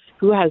child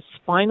who has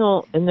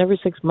spinal, and every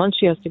 6 months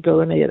she has to go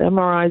and they get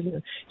MRIs,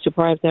 and she'll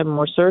probably have to have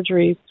more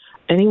surgeries.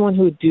 Anyone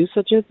who would do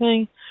such a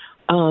thing,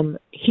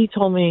 he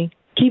told me,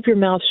 keep your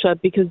mouth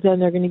shut, because then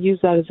they're going to use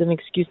that as an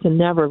excuse to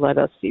never let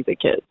us see the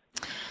kids.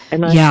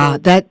 And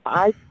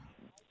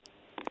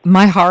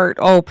my heart,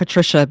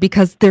 Patricia,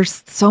 because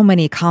there's so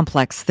many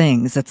complex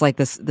things. It's like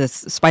this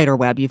spider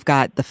web. You've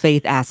got the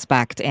faith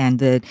aspect and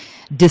the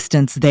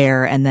distance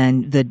there, and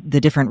then the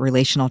different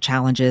relational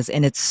challenges.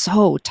 And it's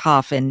so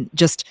tough, and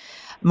just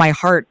my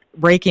heart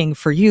breaking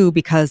for you,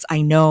 because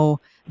I know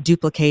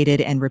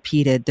duplicated and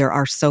repeated, there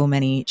are so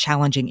many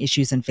challenging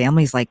issues in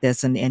families like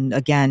this. And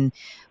again,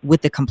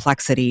 with the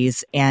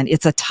complexities, and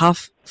it's a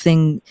tough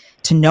thing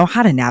to know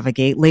how to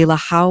navigate. Layla,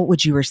 how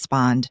would you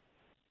respond?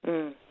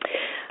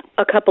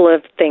 A couple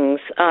of things.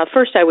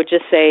 First, I would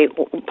just say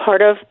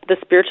part of the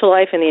spiritual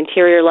life and the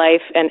interior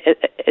life, and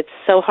it's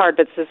so hard,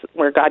 but this is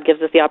where God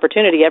gives us the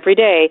opportunity every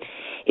day,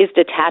 is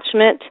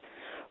detachment.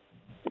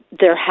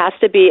 There has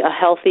to be a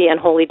healthy and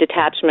holy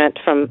detachment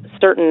from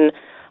certain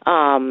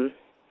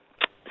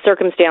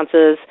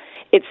circumstances.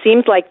 It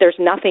seems like there's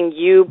nothing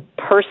you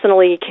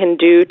personally can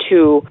do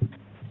to,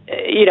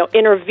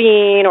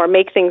 intervene or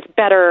make things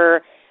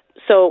better.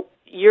 So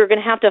you're going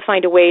to have to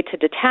find a way to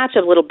detach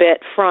a little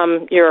bit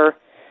from your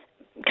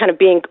kind of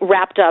being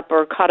wrapped up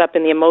or caught up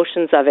in the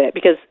emotions of it,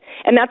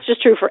 and that's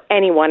just true for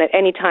anyone at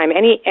any time,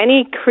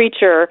 any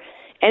creature,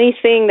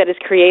 anything that is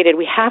created.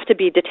 We have to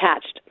be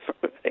detached,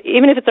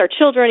 even if it's our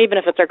children, even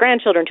if it's our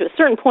grandchildren. To a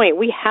certain point,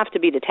 we have to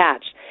be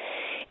detached,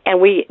 and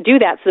we do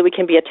that so that we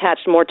can be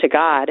attached more to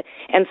God.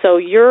 And so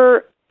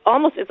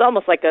it's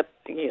almost like a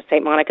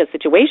St. Monica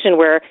situation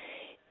where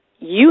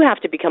you have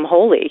to become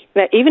holy.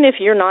 Now, even if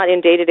you're not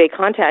in day-to-day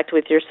contact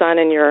with your son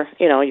and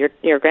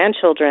your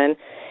grandchildren,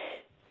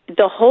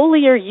 the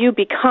holier you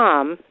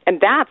become, and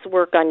that's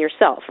work on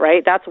yourself,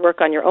 right? That's work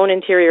on your own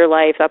interior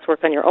life. That's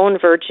work on your own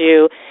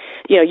virtue.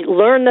 You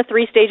learn the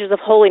 3 stages of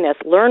holiness.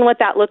 Learn what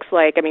that looks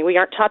like. I mean, we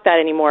aren't taught that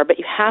anymore, but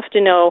you have to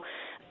know,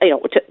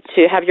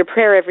 to have your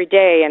prayer every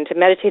day and to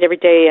meditate every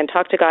day and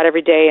talk to God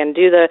every day and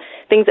do the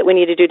things that we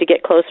need to do to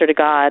get closer to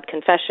God,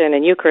 confession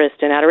and Eucharist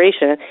and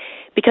adoration.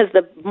 Because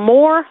the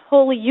more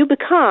holy you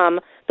become,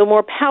 the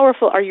more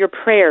powerful are your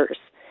prayers.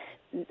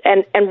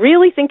 And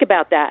really think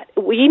about that.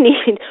 We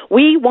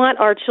want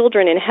our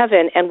children in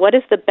heaven, and what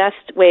is the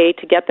best way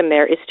to get them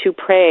there is to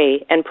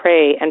pray and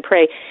pray and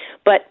pray.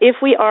 But if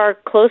we are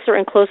closer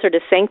and closer to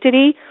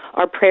sanctity,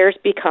 our prayers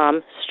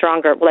become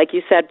stronger. Like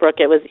you said, Brooke,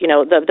 it was,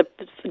 the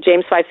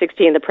James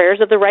 5:16, the prayers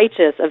of the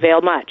righteous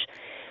avail much.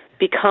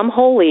 Become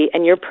holy,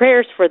 and your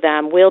prayers for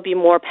them will be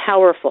more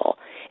powerful.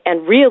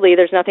 And really,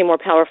 there's nothing more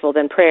powerful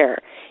than prayer.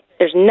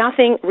 There's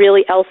nothing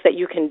really else that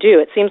you can do.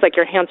 It seems like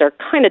your hands are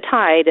kind of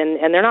tied and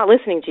they're not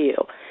listening to you.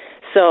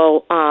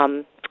 So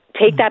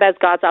take that as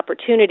God's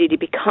opportunity to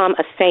become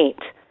a saint,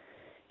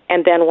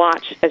 and then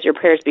watch as your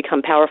prayers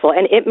become powerful.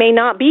 And it may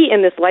not be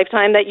in this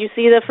lifetime that you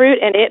see the fruit,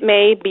 and it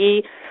may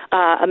be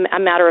a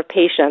matter of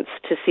patience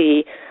to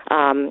see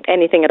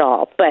anything at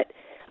all. But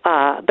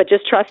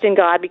just trust in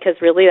God, because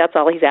really that's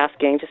all he's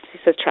asking. He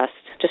says, trust.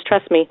 Just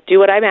trust me. Do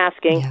what I'm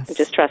asking, and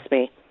just trust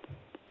me.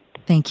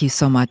 Thank you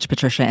so much,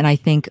 Patricia. And I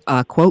think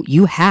a quote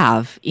you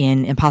have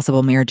in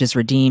Impossible Marriages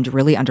Redeemed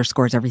really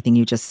underscores everything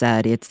you just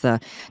said. It's the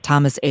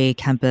Thomas A.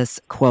 Kempis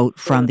quote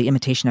from The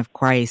Imitation of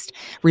Christ,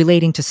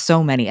 relating to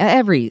so many,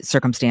 every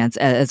circumstance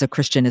as a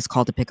Christian is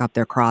called to pick up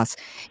their cross.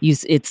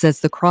 It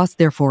says, "The cross,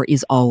 therefore,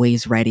 is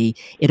always ready.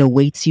 It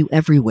awaits you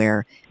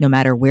everywhere. No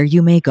matter where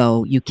you may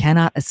go, you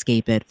cannot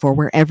escape it. For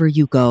wherever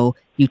you go,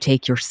 you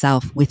take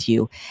yourself with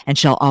you and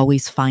shall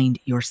always find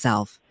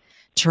yourself.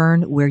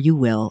 Turn where you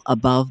will,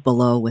 above,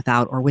 below,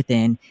 without, or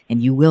within,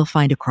 and you will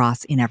find a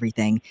cross in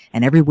everything.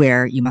 And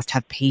everywhere you must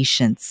have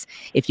patience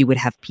if you would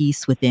have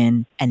peace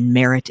within and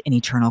merit an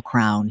eternal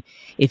crown.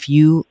 If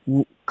you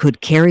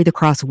could carry the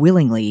cross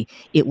willingly,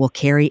 it will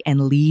carry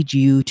and lead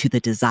you to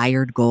the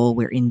desired goal,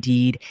 where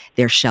indeed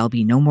there shall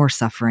be no more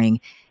suffering,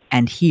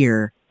 and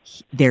here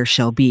there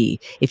shall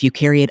be. If you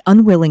carry it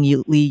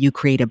unwillingly, you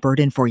create a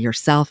burden for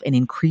yourself and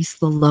increase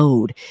the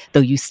load, though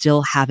you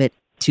still have it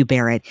to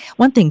bear it."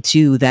 One thing,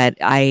 too, that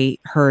I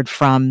heard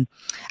from,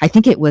 I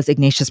think it was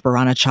Ignatius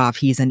Baranichov,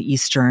 he's an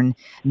Eastern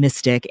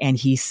mystic, and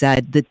he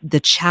said that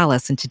the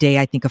chalice, and today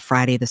I think of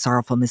Friday, the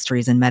Sorrowful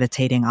Mysteries, and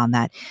meditating on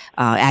that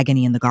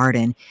agony in the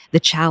garden, the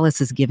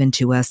chalice is given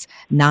to us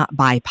not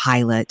by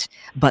Pilate,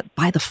 but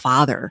by the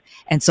Father.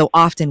 And so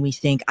often we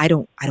think, I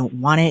don't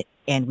want it,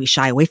 and we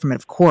shy away from it.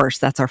 Of course,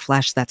 that's our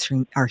flesh, that's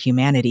our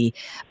humanity.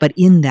 But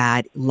in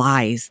that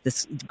lies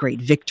this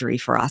great victory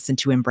for us, and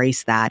to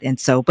embrace that. And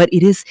so, but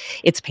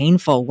it's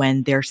painful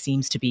when there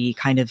seems to be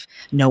kind of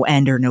no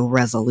end or no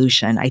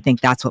resolution. I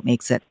think that's what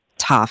makes it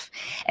tough.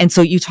 And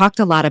so you talked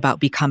a lot about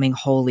becoming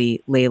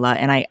holy, Layla.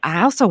 And I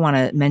also want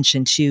to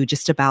mention too,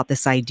 just about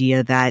this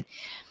idea that,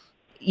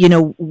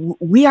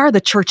 we are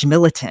the church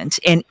militant.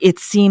 And it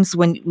seems,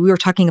 when we were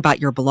talking about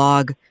your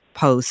blog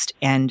post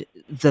and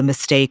the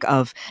mistake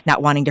of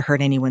not wanting to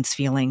hurt anyone's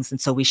feelings, and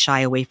so we shy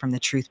away from the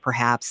truth,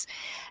 perhaps,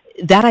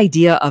 that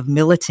idea of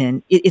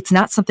militant, it's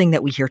not something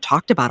that we hear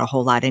talked about a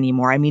whole lot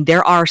anymore. I mean,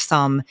 there are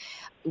some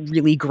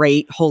really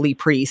great holy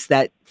priests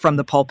that from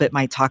the pulpit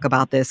might talk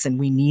about this, and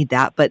we need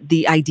that. But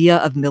the idea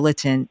of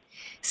militant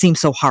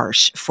seems so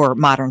harsh for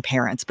modern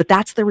parents. But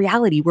that's the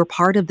reality. We're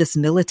part of this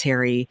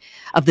military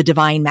of the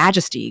divine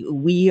majesty.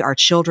 We are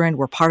children.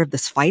 We're part of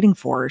this fighting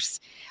force.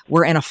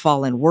 We're in a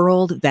fallen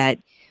world that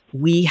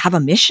we have a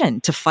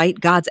mission to fight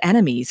God's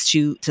enemies,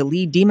 to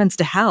lead demons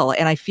to hell.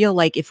 And I feel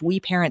like if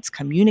we parents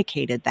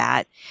communicated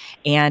that,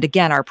 and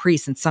again, our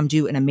priests, and some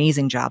do an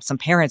amazing job, some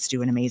parents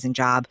do an amazing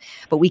job,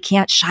 but we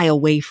can't shy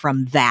away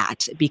from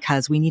that,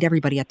 because we need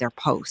everybody at their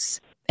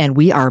posts. And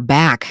we are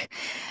back.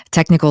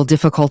 Technical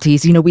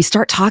difficulties. We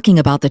start talking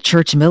about the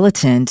church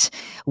militant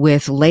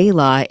with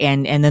Layla,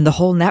 and then the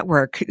whole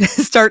network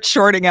starts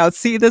shorting out.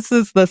 See, this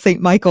is the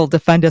St. Michael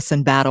Defend Us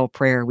in Battle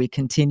prayer we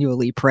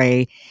continually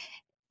pray.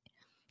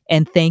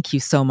 And thank you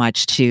so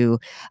much to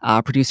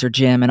producer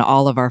Jim and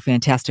all of our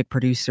fantastic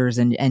producers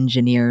and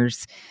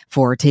engineers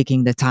for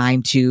taking the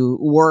time to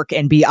work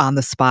and be on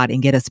the spot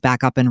and get us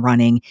back up and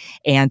running.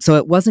 And so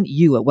it wasn't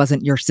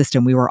your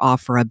system. We were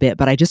off for a bit,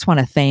 but I just want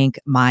to thank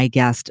my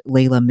guest,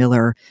 Layla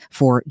Miller,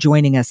 for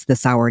joining us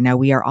this hour. Now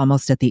we are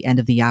almost at the end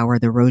of the hour.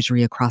 The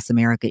Rosary Across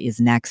America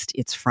is next.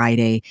 It's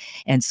Friday.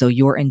 And so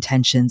your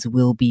intentions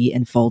will be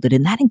enfolded.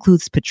 And that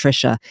includes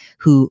Patricia,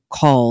 who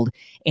called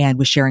and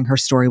was sharing her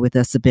story with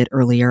us a bit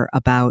earlier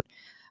about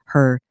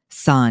her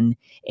son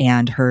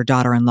and her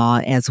daughter-in-law,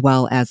 as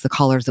well as the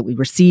callers that we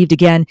received.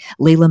 Again,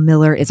 Layla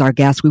Miller is our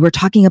guest. We were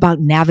talking about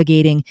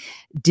navigating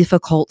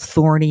difficult,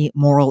 thorny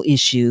moral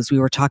issues. We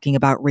were talking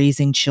about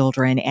raising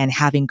children and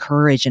having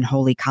courage and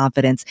holy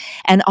confidence,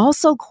 and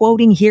also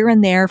quoting here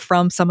and there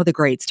from some of the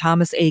greats,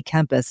 Thomas A.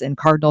 Kempis and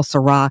Cardinal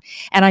Sarah.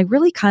 And I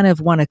really kind of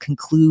want to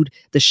conclude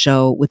the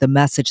show with a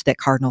message that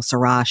Cardinal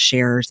Sarah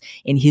shares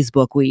in his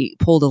book. We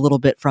pulled a little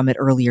bit from it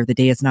earlier, The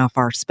Day Is Now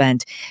Far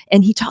Spent.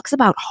 And he talks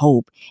about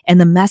hope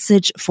and the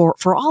message for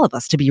all of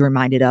us to be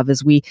reminded of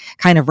as we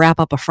kind of wrap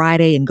up a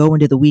Friday and go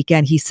into the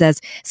weekend. He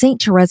says,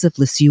 St. Therese of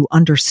Lisieux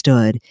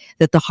understood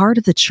that the heart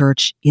of the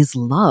church is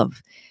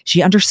love.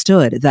 She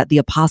understood that the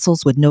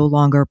apostles would no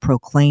longer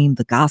proclaim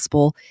the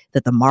gospel,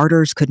 that the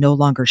martyrs could no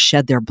longer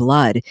shed their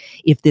blood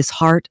if this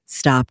heart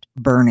stopped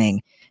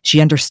burning. She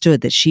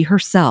understood that she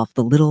herself,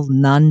 the little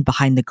nun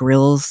behind the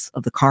grills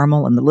of the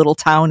Carmel in the little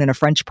town in a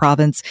French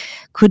province,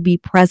 could be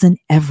present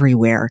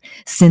everywhere,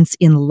 since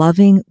in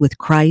loving with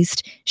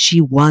Christ,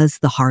 she was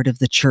the heart of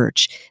the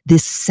church.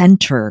 This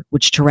center,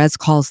 which Therese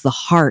calls the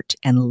heart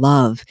and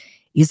love,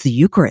 is the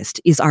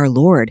Eucharist, is our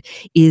Lord,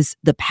 is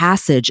the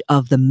passage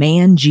of the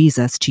man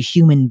Jesus to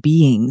human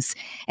beings,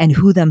 and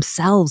who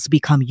themselves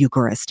become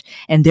Eucharist,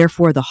 and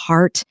therefore the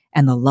heart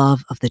and the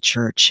love of the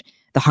church.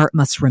 The heart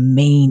must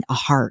remain a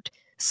heart,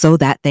 so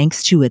that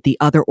thanks to it, the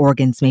other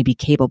organs may be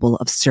capable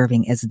of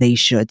serving as they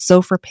should.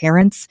 So for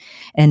parents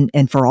and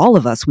for all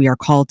of us, we are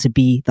called to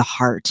be the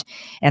heart.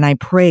 And I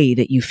pray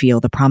that you feel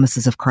the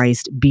promises of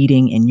Christ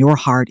beating in your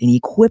heart and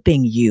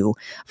equipping you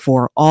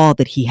for all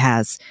that he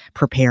has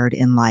prepared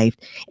in life.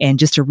 And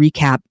just to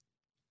recap,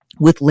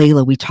 with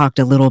Layla, we talked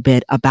a little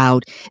bit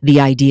about the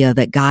idea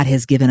that God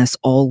has given us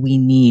all we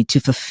need to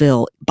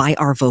fulfill by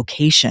our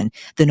vocation,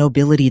 the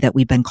nobility that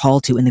we've been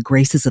called to, and the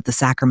graces of the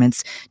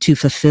sacraments to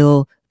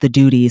fulfill the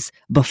duties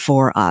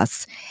before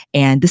us.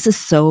 And this is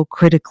so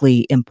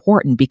critically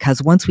important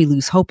because once we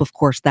lose hope, of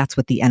course, that's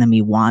what the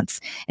enemy wants.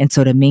 And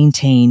so to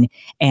maintain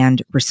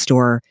and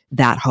restore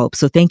that hope.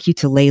 So thank you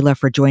to Layla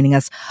for joining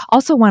us.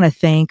 Also want to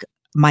thank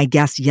my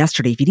guest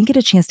yesterday. If you didn't get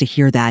a chance to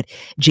hear that,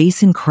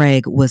 Jason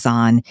Craig was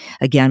on.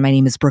 Again, my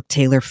name is Brooke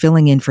Taylor,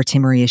 filling in for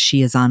Timmerie as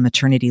she is on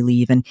maternity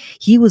leave. And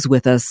he was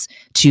with us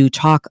to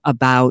talk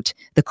about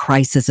the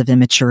crisis of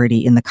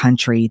immaturity in the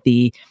country,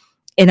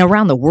 and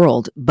around the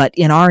world, but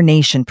in our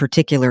nation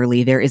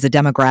particularly, there is a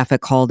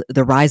demographic called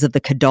the rise of the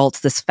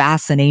kidults, this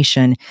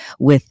fascination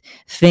with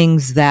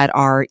things that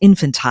are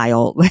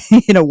infantile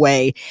in a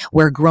way,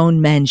 where grown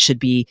men should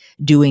be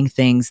doing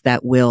things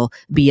that will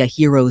be a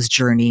hero's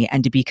journey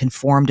and to be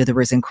conformed to the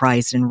risen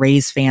Christ and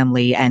raise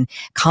family and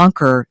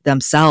conquer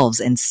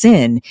themselves and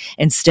sin.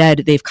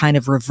 Instead, they've kind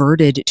of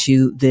reverted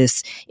to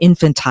this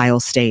infantile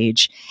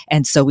stage.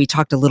 And so we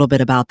talked a little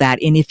bit about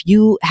that. And if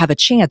you have a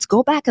chance,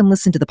 go back and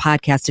listen to the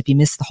podcast. If you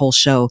missed the whole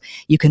show,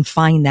 you can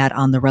find that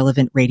on the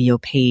Relevant Radio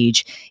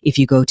page if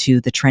you go to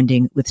the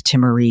Trending with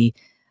Timmerie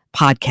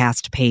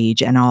podcast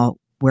page and all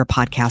where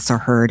podcasts are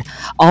heard.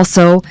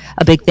 Also,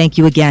 a big thank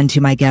you again to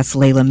my guest,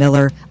 Layla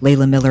Miller.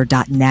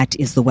 LaylaMiller.net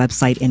is the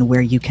website and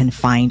where you can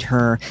find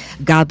her.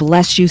 God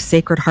bless you,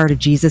 Sacred Heart of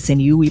Jesus.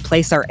 In you we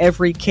place our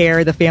every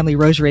care. The Family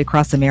Rosary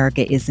Across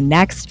America is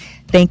next.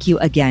 Thank you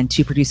again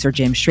to producer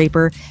Jim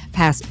Schraper,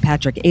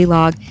 Patrick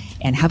Alog,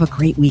 and have a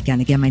great weekend.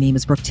 Again, my name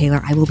is Brooke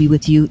Taylor. I will be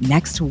with you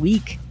next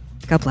week.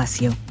 God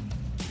bless you.